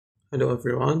Hello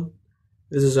everyone,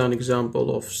 this is an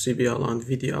example of CBL and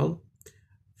VDL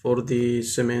for the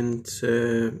cement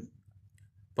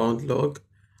bound log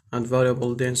and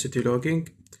variable density logging.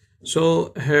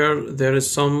 So here there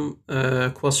is some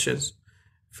questions.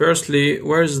 Firstly,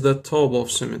 where is the top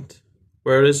of cement?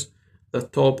 Where is the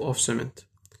top of cement?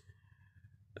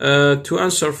 To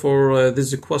answer for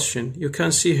this question, you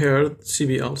can see here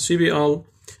CBL. CBL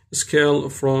scale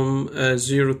from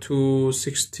 0 to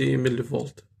 60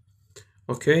 millivolt.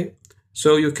 Okay,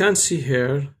 so you can see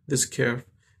here this curve.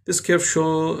 This curve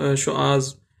show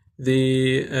us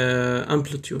the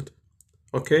amplitude.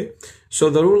 Okay, so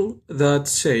the rule that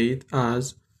said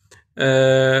as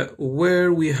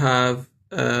where we have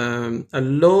a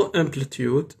low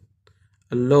amplitude,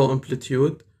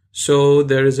 so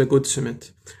there is a good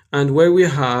cement, and where we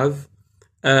have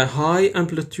a high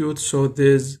amplitude, so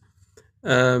there's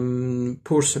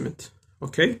poor cement.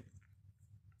 Okay,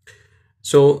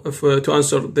 so to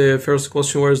answer the first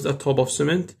question, where is the top of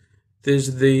cement? This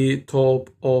is the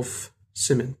top of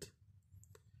cement.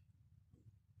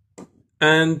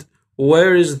 And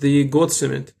where is the good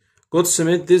cement? Good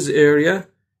cement, this area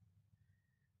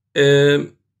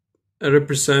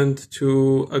represent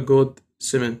to a good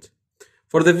cement.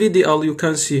 For the VDL, you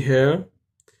can see here,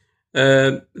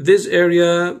 this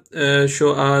area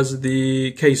show us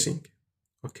the casing.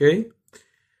 Okay,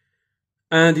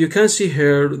 and you can see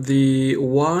here the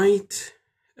white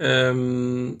a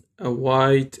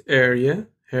white area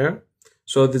here,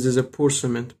 so this is a poor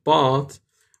cement. But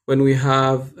when we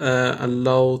have a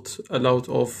lot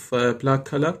of black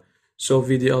color, so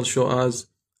VDL show us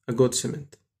a good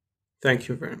cement. Thank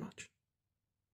you very much.